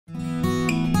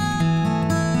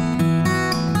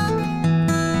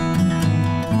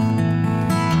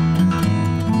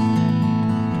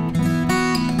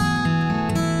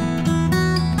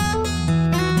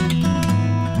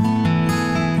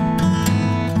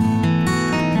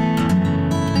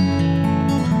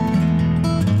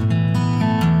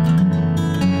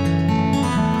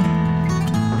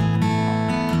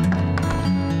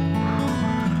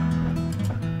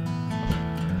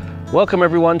Welcome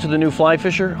everyone to The New Fly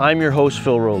Fisher. I'm your host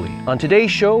Phil Rowley. On today's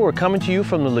show we're coming to you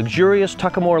from the luxurious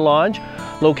Tuckamore Lodge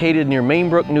located near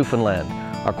Mainbrook, Newfoundland.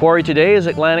 Our quarry today is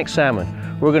Atlantic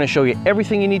salmon. We're going to show you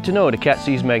everything you need to know to catch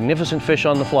these magnificent fish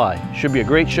on the fly. Should be a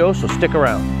great show, so stick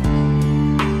around.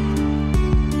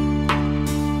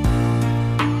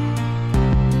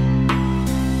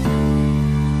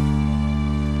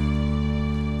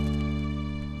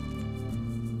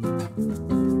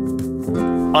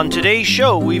 On today's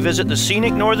show, we visit the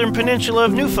scenic northern peninsula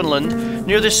of Newfoundland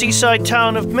near the seaside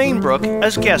town of Mainbrook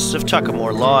as guests of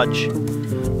Tuckamore Lodge.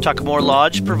 Tuckamore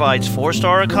Lodge provides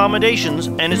 4-star accommodations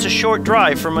and is a short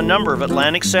drive from a number of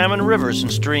Atlantic salmon rivers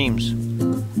and streams.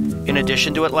 In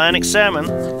addition to Atlantic salmon,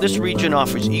 this region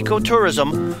offers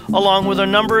ecotourism along with a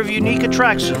number of unique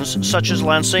attractions such as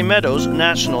Lancey Meadows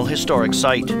National Historic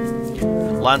Site.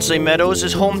 Lancey Meadows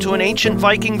is home to an ancient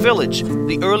Viking village,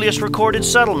 the earliest recorded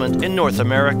settlement in North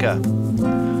America.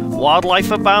 Wildlife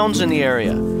abounds in the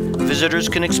area. Visitors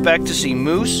can expect to see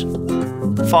moose,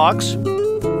 fox,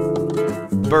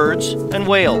 birds, and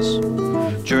whales.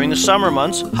 During the summer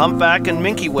months, humpback and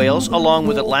minke whales, along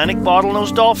with Atlantic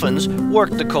bottlenose dolphins,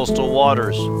 work the coastal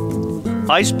waters.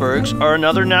 Icebergs are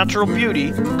another natural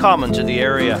beauty common to the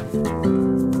area.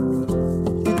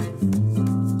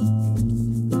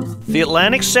 The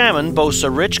Atlantic salmon boasts a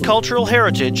rich cultural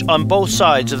heritage on both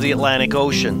sides of the Atlantic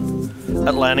Ocean.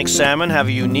 Atlantic salmon have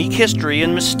a unique history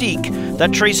and mystique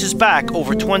that traces back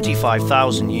over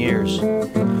 25,000 years.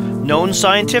 Known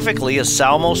scientifically as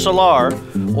Salmo salar,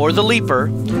 or the leaper,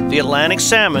 the Atlantic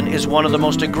salmon is one of the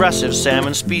most aggressive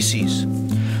salmon species,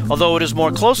 although it is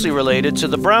more closely related to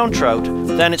the brown trout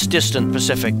than its distant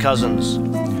Pacific cousins.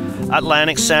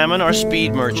 Atlantic salmon are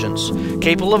speed merchants,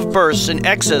 capable of bursts in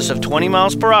excess of 20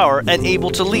 miles per hour and able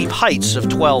to leap heights of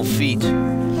 12 feet.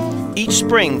 Each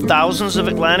spring, thousands of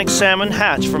Atlantic salmon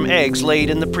hatch from eggs laid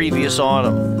in the previous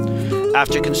autumn.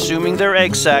 After consuming their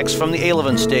egg sacs from the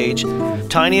alevin stage,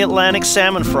 tiny Atlantic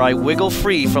salmon fry wiggle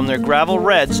free from their gravel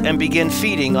reds and begin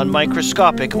feeding on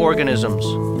microscopic organisms.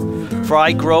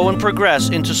 Fry grow and progress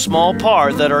into small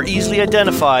parr that are easily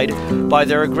identified by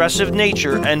their aggressive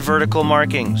nature and vertical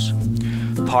markings.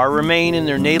 Parr remain in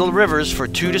their natal rivers for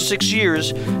 2 to 6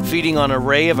 years, feeding on an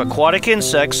array of aquatic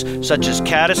insects such as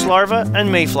caddis larvae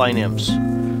and mayfly nymphs.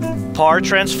 Parr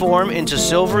transform into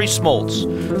silvery smolts.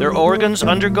 Their organs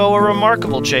undergo a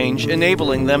remarkable change,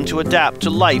 enabling them to adapt to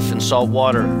life in salt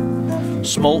water.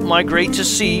 Smolt migrate to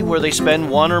sea, where they spend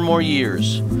 1 or more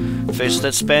years. Fish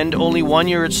that spend only 1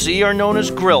 year at sea are known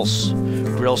as grilse.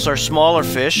 Grilse are smaller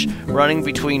fish, running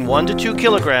between 1 to 2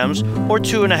 kilograms or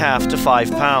 2.5 to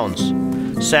 5 pounds.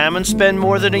 Salmon spend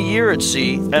more than a year at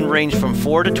sea and range from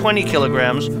 4 to 20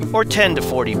 kilograms or 10 to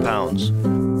 40 pounds.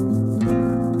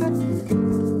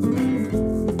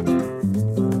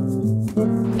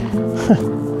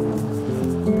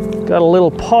 Got a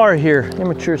little parr here,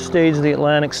 immature stage of the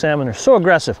Atlantic salmon. They're so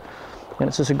aggressive. And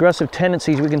it's this aggressive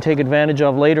tendencies we can take advantage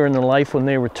of later in their life when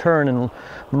they return in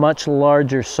much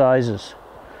larger sizes.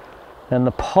 And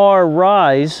the parr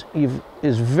rise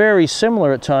is very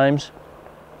similar at times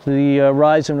to the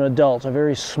rise of an adult, a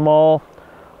very small,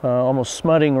 almost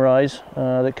smutting rise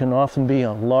that can often be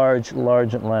a large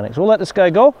Atlantic. So we'll let this guy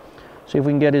go, see if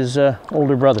we can get his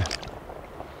older brother.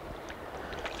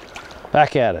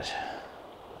 Back at it.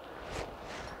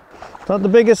 Not the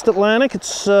biggest Atlantic.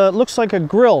 It's looks like a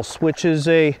grilse, which is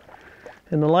in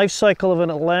the life cycle of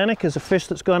an Atlantic, is a fish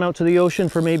that's gone out to the ocean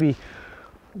for maybe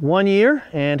 1 year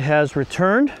and has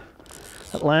returned.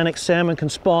 Atlantic salmon can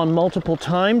spawn multiple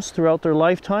times throughout their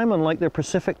lifetime, unlike their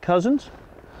Pacific cousins.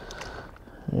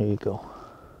 There you go.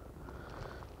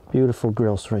 Beautiful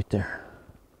grilse right there.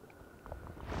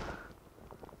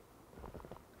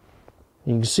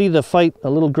 You can see the fight a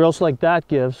little grilse like that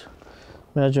gives.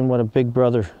 Imagine what a big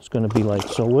brother is going to be like.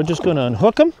 So we're just going to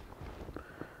unhook him,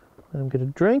 let him get a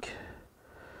drink,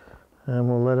 and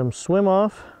we'll let him swim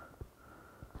off.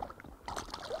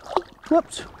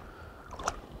 Whoops.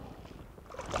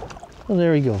 And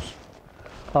there he goes,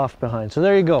 off behind. So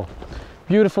there you go.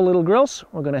 Beautiful little grilse.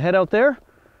 We're going to head out there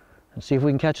and see if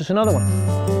we can catch us another one.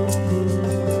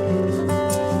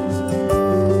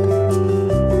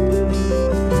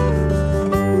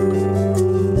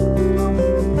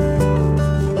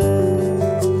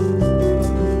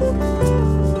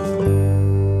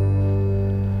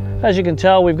 As you can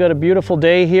tell, we've got a beautiful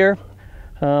day here.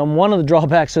 One of the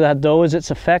drawbacks of that, though, is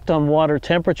its effect on water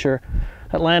temperature.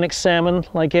 Atlantic salmon,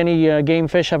 like any game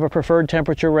fish, have a preferred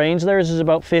temperature range. Theirs is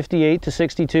about 58 to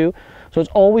 62. So it's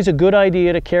always a good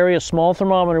idea to carry a small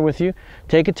thermometer with you,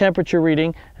 take a temperature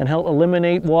reading, and help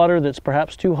eliminate water that's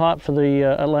perhaps too hot for the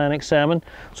Atlantic salmon.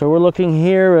 So we're looking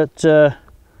here at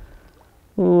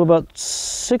about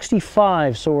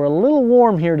 65, so we're a little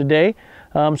warm here today.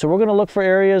 So we're going to look for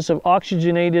areas of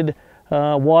oxygenated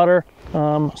water,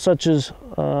 such as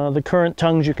the current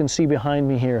tongues you can see behind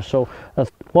me here. So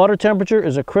water temperature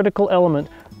is a critical element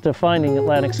to finding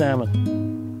Atlantic salmon.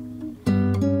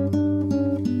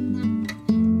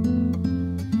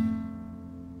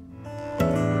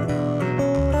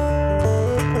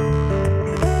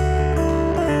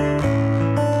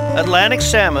 Atlantic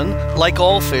salmon, like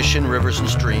all fish in rivers and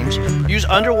streams, use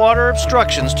underwater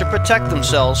obstructions to protect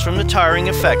themselves from the tiring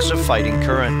effects of fighting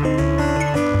current.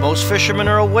 Most fishermen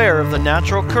are aware of the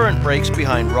natural current breaks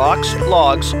behind rocks,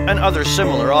 logs, and other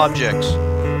similar objects.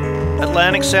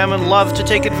 Atlantic salmon love to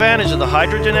take advantage of the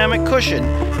hydrodynamic cushion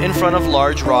in front of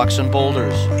large rocks and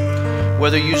boulders.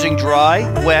 Whether using dry,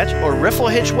 wet, or riffle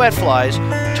hitch wet flies,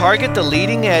 target the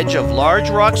leading edge of large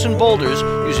rocks and boulders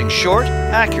using short,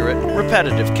 accurate,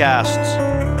 repetitive casts.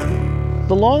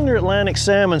 The longer Atlantic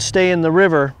salmon stay in the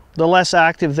river, the less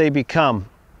active they become.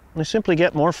 They simply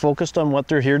get more focused on what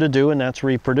they're here to do, and that's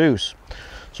reproduce.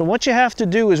 So what you have to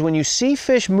do is when you see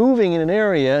fish moving in an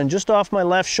area, and just off my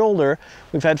left shoulder,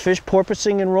 we've had fish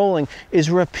porpoising and rolling, is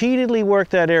repeatedly work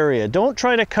that area. Don't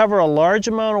try to cover a large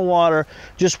amount of water,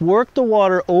 just work the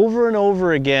water over and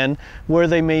over again where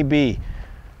they may be.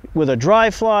 With a dry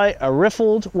fly, a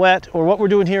riffled, wet, or what we're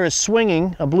doing here is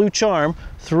swinging a blue charm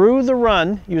through the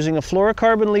run using a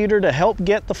fluorocarbon leader to help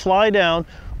get the fly down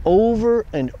over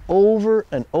and over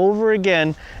and over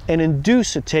again and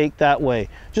induce a take that way.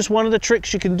 Just one of the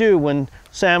tricks you can do when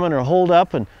salmon are holed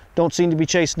up and don't seem to be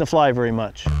chasing the fly very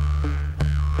much.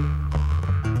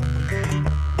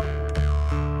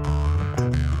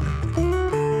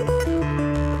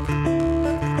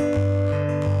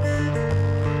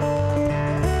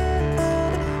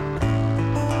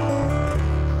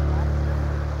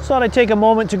 Thought I'd take a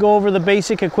moment to go over the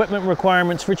basic equipment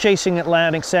requirements for chasing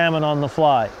Atlantic salmon on the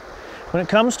fly. When it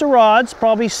comes to rods,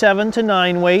 probably 7 to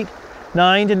 9 weight,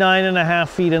 9 to 9.5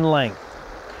 feet in length.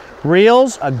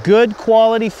 Reels, a good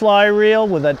quality fly reel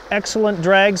with an excellent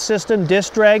drag system,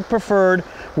 disc drag preferred,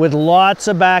 with lots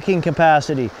of backing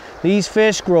capacity. These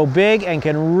fish grow big and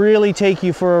can really take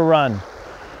you for a run.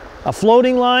 A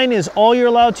floating line is all you're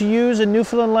allowed to use in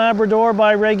Newfoundland Labrador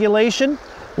by regulation.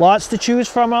 Lots to choose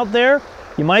from out there.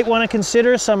 You might want to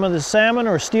consider some of the salmon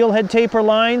or steelhead taper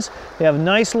lines. They have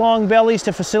nice long bellies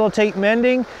to facilitate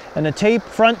mending and a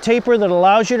front taper that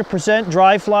allows you to present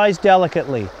dry flies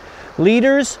delicately.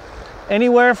 Leaders,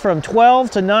 anywhere from 12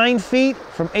 to 9 feet,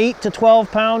 from 8 to 12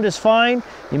 pound is fine.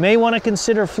 You may want to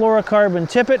consider fluorocarbon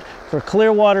tippet for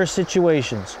clear water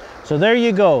situations. So there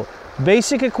you go.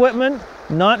 Basic equipment,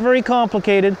 not very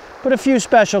complicated, but a few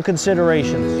special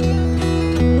considerations.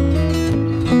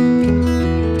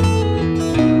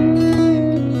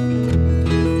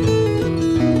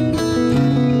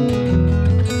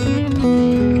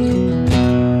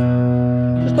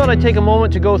 I'd take a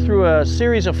moment to go through a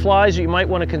series of flies that you might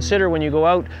want to consider when you go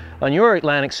out on your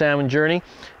Atlantic salmon journey.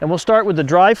 And we'll start with the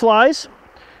dry flies.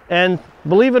 And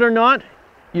believe it or not,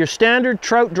 your standard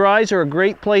trout dries are a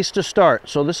great place to start.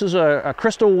 So this is a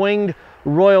crystal winged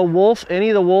royal wolf. Any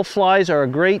of the wolf flies are a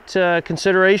great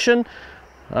consideration.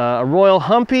 A royal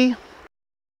humpy,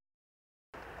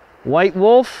 white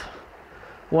wolf,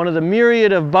 one of the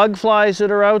myriad of bug flies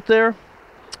that are out there,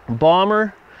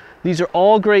 bomber. These are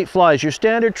all great flies. Your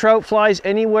standard trout flies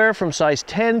anywhere from size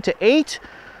 10 to 8.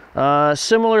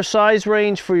 Similar size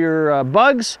range for your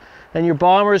bugs, and your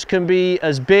bombers can be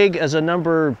as big as a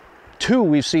number 2.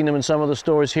 We've seen them in some of the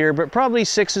stores here, but probably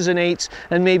 6s and 8s,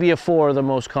 and maybe a 4 are the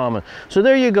most common. So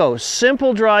there you go.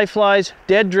 Simple dry flies,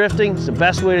 dead drifting. It's the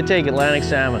best way to take Atlantic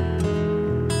salmon.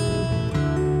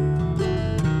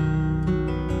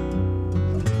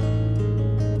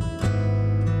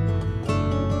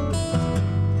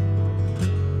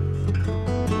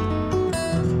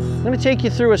 I'm going to take you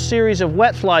through a series of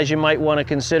wet flies you might want to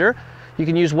consider. You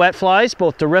can use wet flies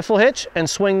both to riffle hitch and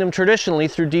swing them traditionally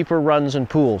through deeper runs and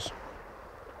pools.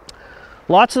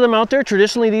 Lots of them out there.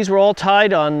 Traditionally these were all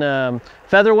tied on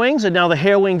feather wings, and now the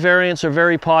hair wing variants are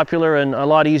very popular and a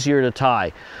lot easier to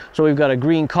tie. So we've got a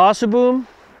green Casaboom,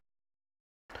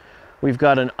 we've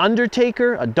got an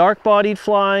Undertaker, a dark-bodied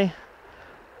fly,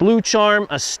 blue charm,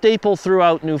 a staple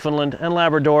throughout Newfoundland and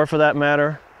Labrador for that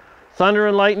matter, thunder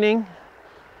and lightning,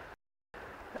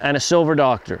 and a silver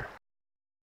doctor.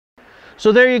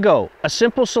 So there you go, a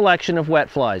simple selection of wet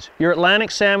flies. Your Atlantic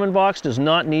salmon box does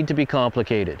not need to be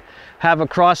complicated. Have a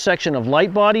cross-section of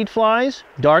light-bodied flies,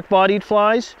 dark-bodied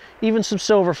flies, even some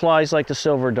silver flies like the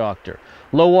silver doctor.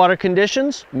 Low water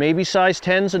conditions, maybe size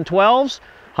 10s and 12s.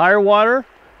 Higher water,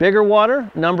 bigger water,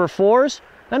 number 4s.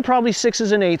 and probably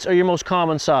 6s and 8s are your most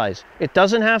common size. It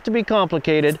doesn't have to be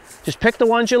complicated. Just pick the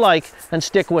ones you like and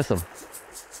stick with them.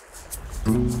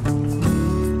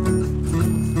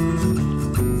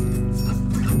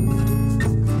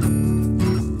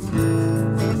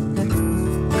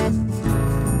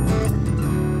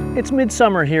 It's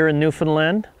midsummer here in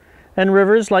Newfoundland, and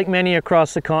rivers, like many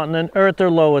across the continent, are at their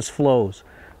lowest flows.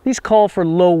 These call for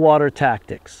low water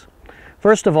tactics.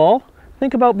 First of all,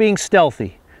 think about being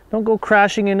stealthy. Don't go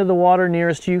crashing into the water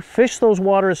nearest you. Fish those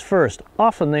waters first.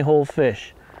 Often they hold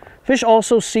fish. Fish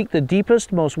also seek the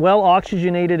deepest, most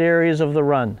well-oxygenated areas of the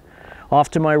run. Off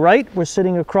to my right, we're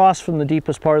sitting across from the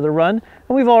deepest part of the run,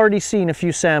 and we've already seen a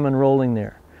few salmon rolling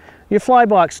there. Your fly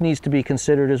box needs to be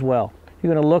considered as well.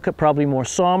 You're going to look at probably more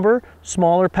somber,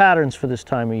 smaller patterns for this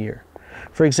time of year.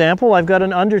 For example, I've got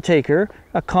an Undertaker,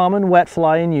 a common wet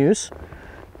fly in use.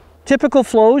 Typical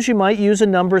flows, you might use a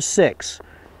number 6.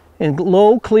 In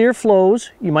low, clear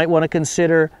flows, you might want to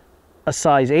consider a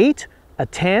size 8, a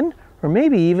 10, or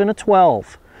maybe even a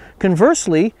 12.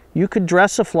 Conversely, you could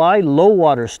dress a fly low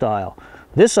water style.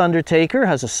 This Undertaker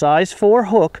has a size 4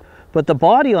 hook, but the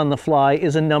body on the fly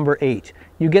is a number 8.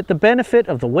 You get the benefit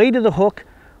of the weight of the hook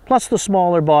plus the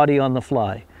smaller body on the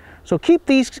fly. So keep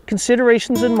these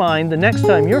considerations in mind the next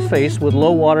time you're faced with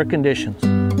low water conditions.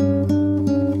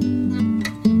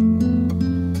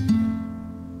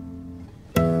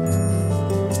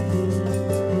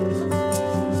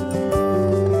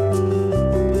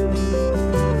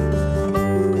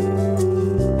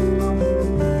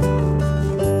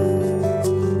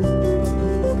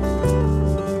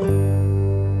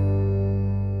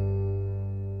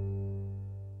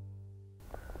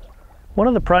 One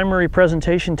of the primary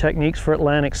presentation techniques for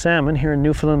Atlantic salmon here in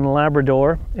Newfoundland and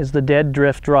Labrador is the dead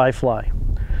drift dry fly.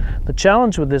 The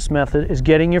challenge with this method is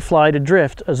getting your fly to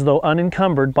drift as though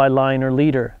unencumbered by line or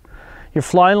leader. Your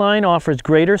fly line offers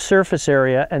greater surface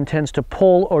area and tends to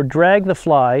pull or drag the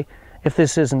fly if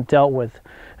this isn't dealt with.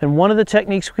 And one of the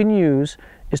techniques we can use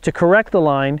is to correct the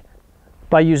line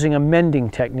by using a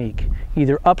mending technique,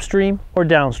 either upstream or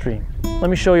downstream. Let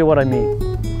me show you what I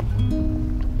mean.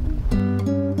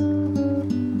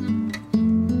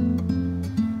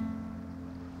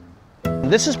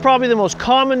 This is probably the most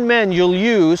common mend you'll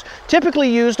use, typically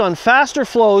used on faster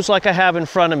flows like I have in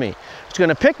front of me. It's going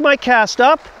to pick my cast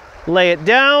up, lay it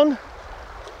down,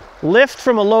 lift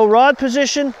from a low rod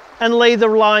position, and lay the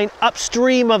line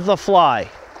upstream of the fly.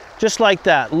 Just like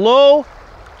that, low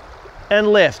and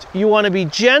lift. You want to be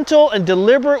gentle and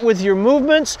deliberate with your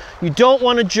movements. You don't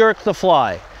want to jerk the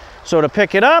fly. So to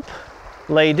pick it up,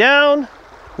 lay down,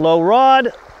 low rod,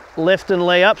 lift and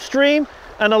lay upstream,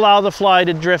 and allow the fly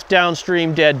to drift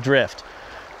downstream, dead drift.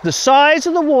 The size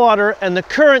of the water and the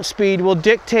current speed will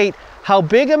dictate how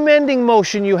big a mending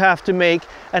motion you have to make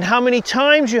and how many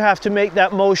times you have to make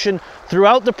that motion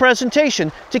throughout the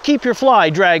presentation to keep your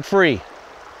fly drag free.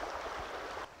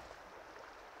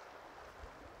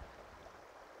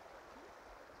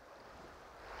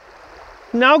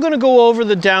 Now I'm going to go over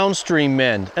the downstream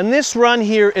mend, and this run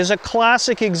here is a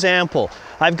classic example.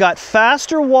 I've got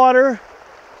faster water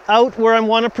out where I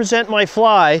want to present my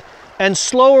fly and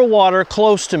slower water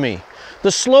close to me.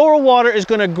 The slower water is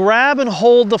going to grab and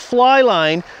hold the fly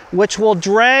line, which will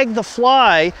drag the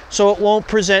fly so it won't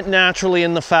present naturally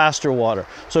in the faster water.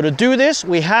 So to do this,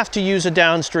 we have to use a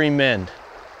downstream mend.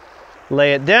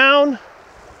 Lay it down,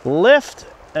 lift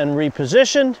and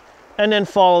reposition, and then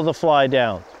follow the fly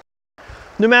down.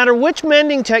 No matter which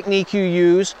mending technique you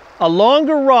use, a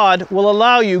longer rod will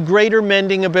allow you greater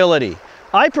mending ability.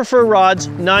 I prefer rods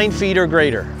 9 feet or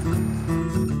greater.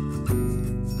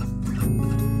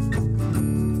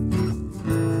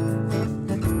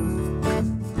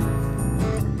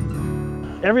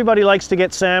 Everybody likes to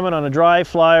get salmon on a dry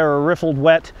fly or a riffled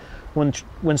wet.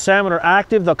 When salmon are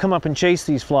active, they'll come up and chase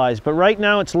these flies. But right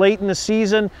now it's late in the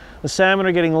season, the salmon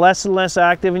are getting less and less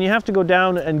active, and you have to go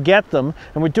down and get them.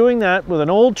 And we're doing that with an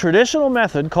old traditional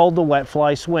method called the wet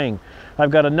fly swing.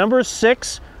 I've got a number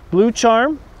 6 blue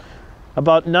charm,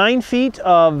 about 9 feet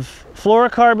of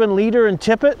fluorocarbon leader and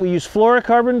tippet. We use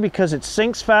fluorocarbon because it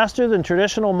sinks faster than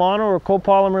traditional mono or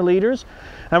copolymer leaders.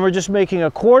 And we're just making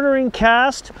a quartering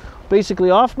cast, basically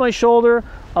off my shoulder,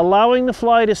 allowing the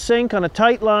fly to sink on a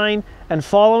tight line and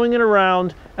following it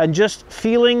around and just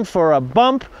feeling for a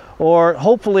bump or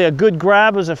hopefully a good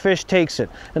grab as a fish takes it.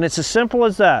 And it's as simple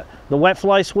as that. The wet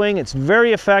fly swing, it's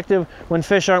very effective when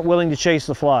fish aren't willing to chase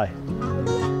the fly.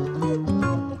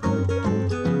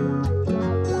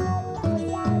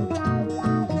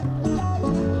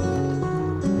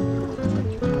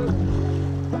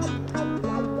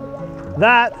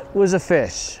 That was a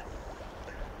fish.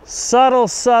 Subtle,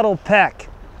 subtle peck.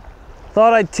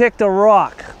 Thought I'd ticked a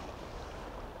rock.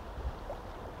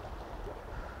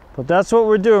 But that's what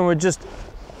we're doing. We're just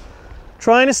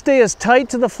trying to stay as tight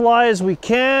to the fly as we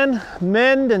can,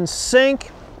 mend and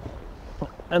sink.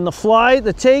 And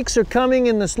the takes are coming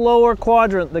in this lower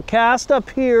quadrant. The cast up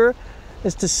here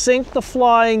is to sink the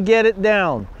fly and get it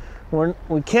down.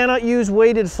 We cannot use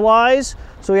weighted flies,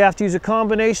 so we have to use a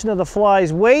combination of the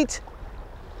fly's weight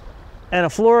and a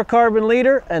fluorocarbon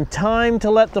leader and time to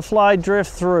let the fly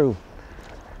drift through.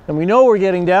 And we know we're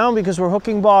getting down because we're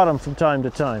hooking bottom from time to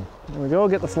time. There we go,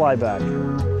 get the fly back.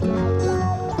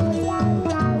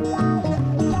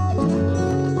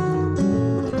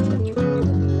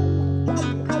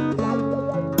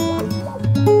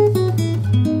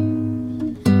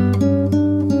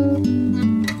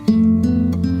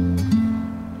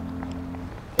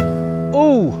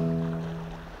 Ooh,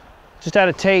 just had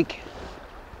a take.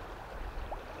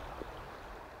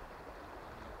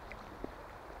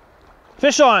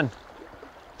 Fish on,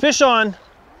 fish on,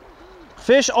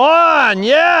 fish on,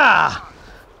 yeah!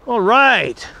 All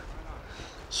right.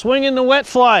 Swinging the wet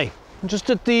fly.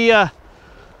 Just at the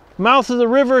mouth of the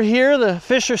river here, the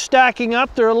fish are stacking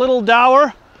up. They're a little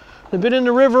dour. They've been in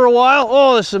the river a while.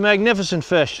 Oh, this is a magnificent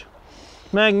fish.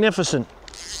 Magnificent.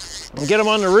 I'll get them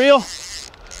on the reel.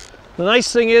 The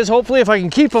nice thing is, hopefully if I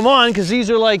can keep them on, because these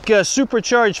are like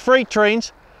supercharged freight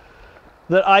trains,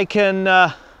 that I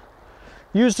can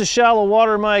use the shallow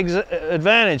water to my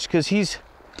advantage, because he's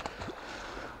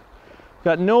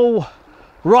got no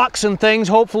rocks and things,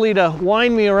 hopefully, to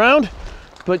wind me around.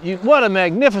 But what a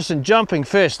magnificent jumping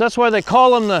fish. That's why they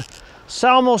call him the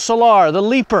Salmon solar, the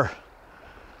leaper.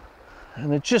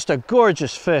 And it's just a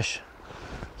gorgeous fish.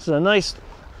 This is a nice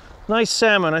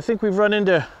salmon. I think we've run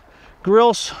into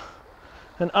grills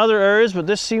and other areas, but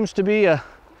this seems to be a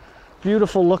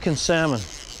beautiful looking salmon.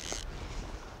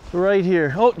 Right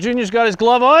here. Oh, Junior's got his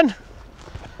glove on.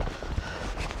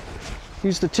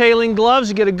 Use the tailing gloves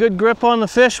to get a good grip on the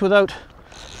fish without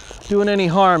doing any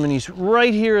harm, and he's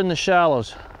right here in the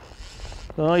shallows.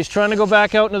 So he's trying to go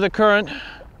back out into the current.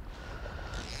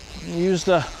 Use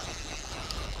the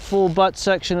full butt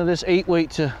section of this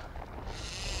 8-weight to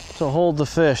hold the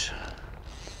fish.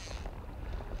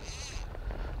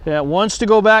 Yeah, it wants to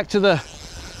go back to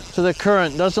the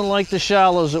current. Doesn't like the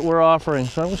shallows that we're offering.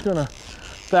 So I'm just going to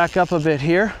back up a bit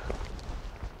here.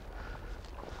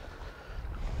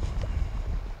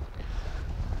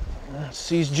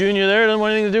 Sees Junior there, doesn't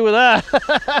want anything to do with that.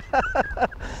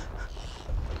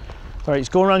 All right, he's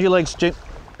going around your legs, Jake.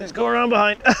 He's going around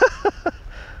behind.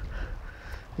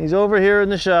 He's over here in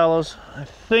the shallows. I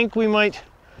think we might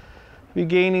be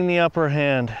gaining the upper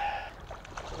hand.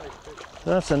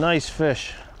 That's a nice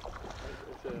fish.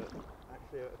 It's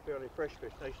actually a fairly fresh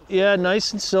fish. Nice and yeah,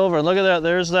 nice and silver. And look at that,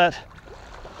 there's that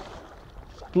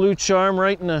blue charm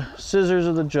right in the scissors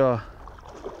of the jaw.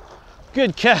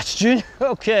 Good catch, Junior.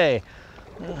 Okay.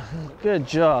 Good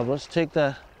job. Let's take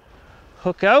that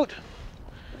hook out.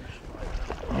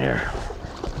 Here.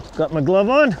 Got my glove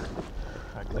on.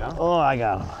 Oh, I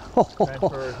got him.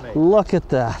 Oh, look at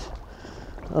that.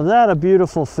 Oh, that a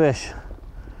beautiful fish.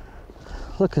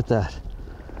 Look at that.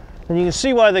 And you can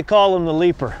see why they call him the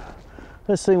leaper.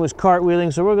 This thing was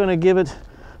cartwheeling, so we're going to give it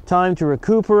time to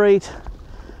recuperate,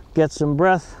 get some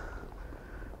breath,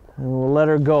 and we'll let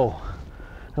her go.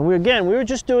 And we were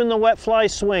just doing the wet fly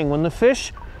swing. When the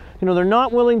fish, they're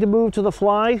not willing to move to the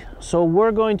fly, so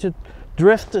we're going to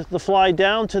drift the fly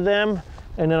down to them,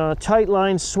 and then on a tight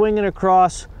line, swing it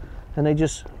across, and they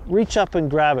just reach up and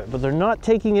grab it. But they're not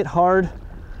taking it hard.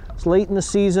 It's late in the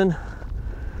season.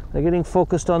 They're getting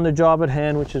focused on their job at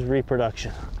hand, which is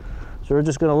reproduction. So we're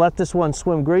just going to let this one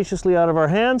swim graciously out of our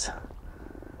hands,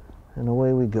 and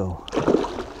away we go.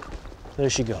 There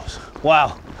she goes.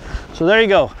 Wow. So there you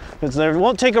go. If they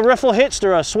won't take a riffle hitched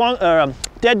or a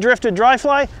dead drifted dry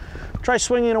fly, try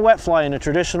swinging a wet fly in a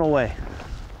traditional way.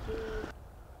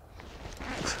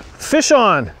 Fish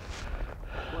on.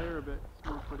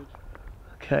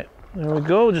 Okay, there we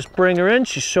go. Just bring her in.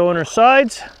 She's showing her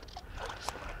sides.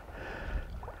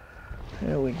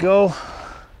 There we go.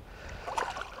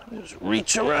 Just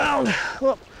reach around.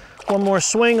 Whoop. One more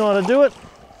swing ought to do it.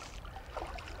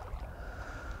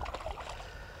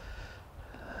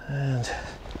 And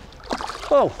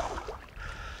oh,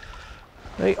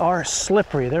 they are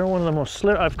slippery. They're one of the most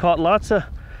slippery. I've caught lots of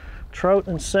trout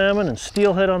and salmon and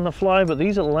steelhead on the fly, but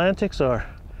these Atlantics are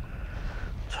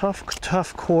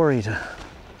tough quarry to.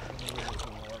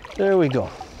 There we go.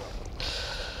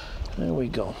 There we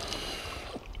go.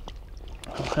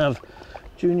 I'll have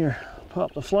Junior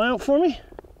pop the fly out for me.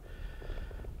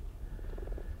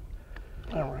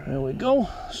 There we go.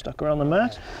 Stuck around the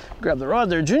mat. Grab the rod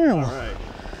there, Junior. All right.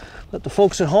 Let the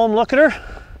folks at home look at her.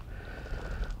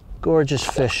 Gorgeous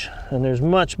fish, and there's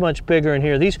much, much bigger in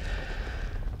here. These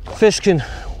fish can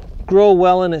grow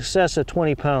well in excess of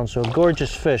 20 pounds, so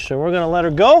gorgeous fish. So we're gonna let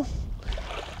her go,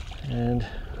 and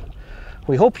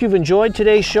we hope you've enjoyed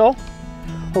today's show.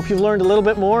 Hope you've learned a little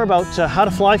bit more about how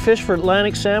to fly fish for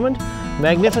Atlantic salmon.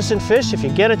 Magnificent fish. If you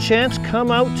get a chance,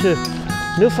 come out to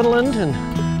Newfoundland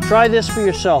and try this for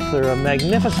yourself. They're a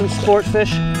magnificent sport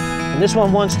fish, and this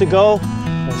one wants to go,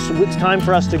 and so it's time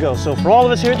for us to go. So for all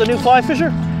of us here at the New Fly Fisher,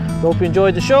 we hope you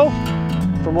enjoyed the show.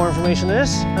 For more information on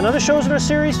this and other shows in our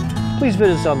series, please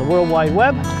visit us on the World Wide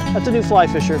Web at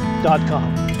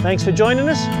thenewflyfisher.com. Thanks for joining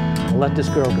us. We'll let this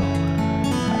girl go.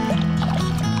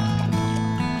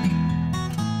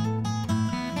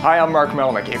 Hi, I'm Mark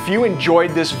Melnick. If you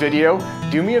enjoyed this video,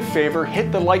 do me a favor,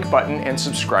 hit the like button and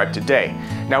subscribe today.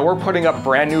 Now we're putting up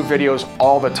brand new videos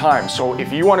all the time, so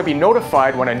if you want to be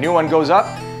notified when a new one goes up,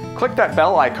 click that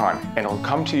bell icon and it'll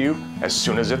come to you as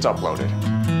soon as it's uploaded.